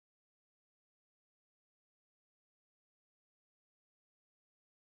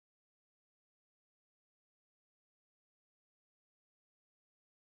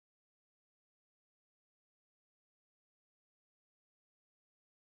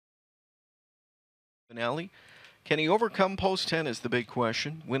finale. Can he overcome post 10 is the big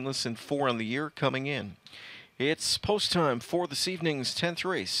question. Winless in 4 on the year coming in. It's post time for this evening's 10th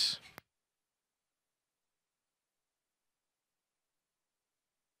race.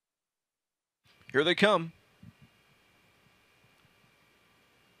 Here they come.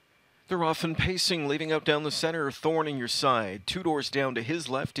 They're often pacing, leading out down the center. Thorn in your side. 2 doors down to his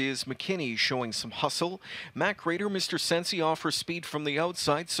left is McKinney, showing some hustle. Mac Raider, Mr. Sensi, offers speed from the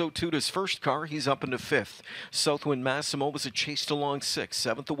outside. So too does first car. He's up into 5th. Southwind Massimo was chased along 6th.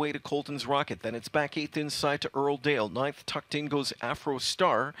 7th away to Colton's Rocket. Then it's back 8th inside to Earl Dale. 9th tucked in goes Afro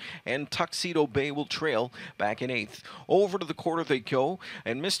Star. And Tuxedo Bay will trail back in 8th. Over to the quarter they go.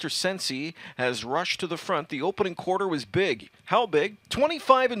 And Mr. Sensi has rushed to the front. The opening quarter was big. How big?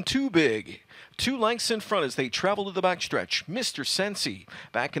 25 and 2 big. 2 lengths in front as they travel to the backstretch. Mr. Sensi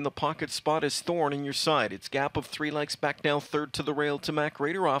back in the pocket spot is Thorn in your side. It's gap of 3 lengths back now 3rd to the rail to Mac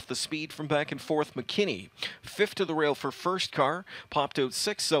Raider. Off the speed from back and forth McKinney. 5th to the rail for first car. Popped out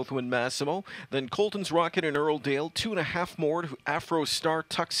 6th Southwind Massimo. Then Colton's Rocket and Earl Dale. 2.5 more to Afro Star.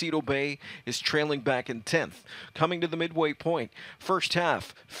 Tuxedo Bay is trailing back in 10th. Coming to the midway point. First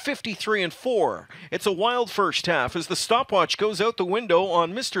half 53 and 4. It's a wild first half as the stopwatch goes out the window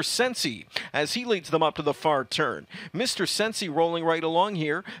on Mr. Sensi as he leads them up to the far turn. Mr. Sensi rolling right along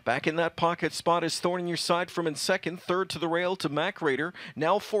here. Back in that pocket spot is Thorn in your side from in 2nd. 3rd to the rail to Mac Raider.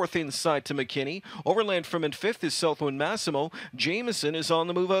 Now 4th inside to McKinney. Overland from in 5th is Southwind Massimo. Jameson is on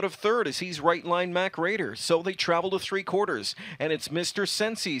the move out of 3rd as he's right line Mac Raider. So they travel to 3/4. And it's Mr.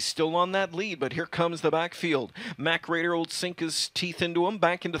 Sensi still on that lead, but here comes the backfield. Mac Raider will sink his teeth into him.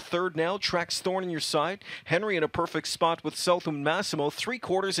 Back into 3rd now. Tracks Thorn in your side. Henry in a perfect spot with Southwind Massimo.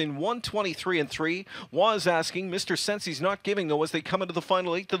 3/4 in 1:23 and 3. Was asking. Mr. Sensi's not giving though as they come into the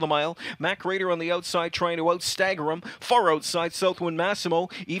final 8th of the mile. Mac Raider on the outside trying to outstagger him. Far outside Southwind Massimo.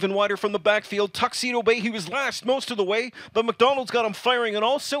 Even wider from the backfield. Tuxedo Bay, he was last most of the way, but McDonald's got him firing on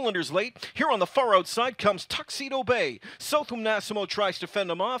all cylinders late. Here on the far outside comes Tuxedo Bay. Southwind Massimo tries to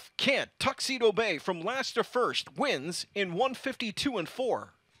fend him off. Can't. Tuxedo Bay from last to first wins in 1:52 and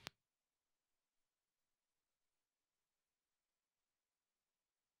 4.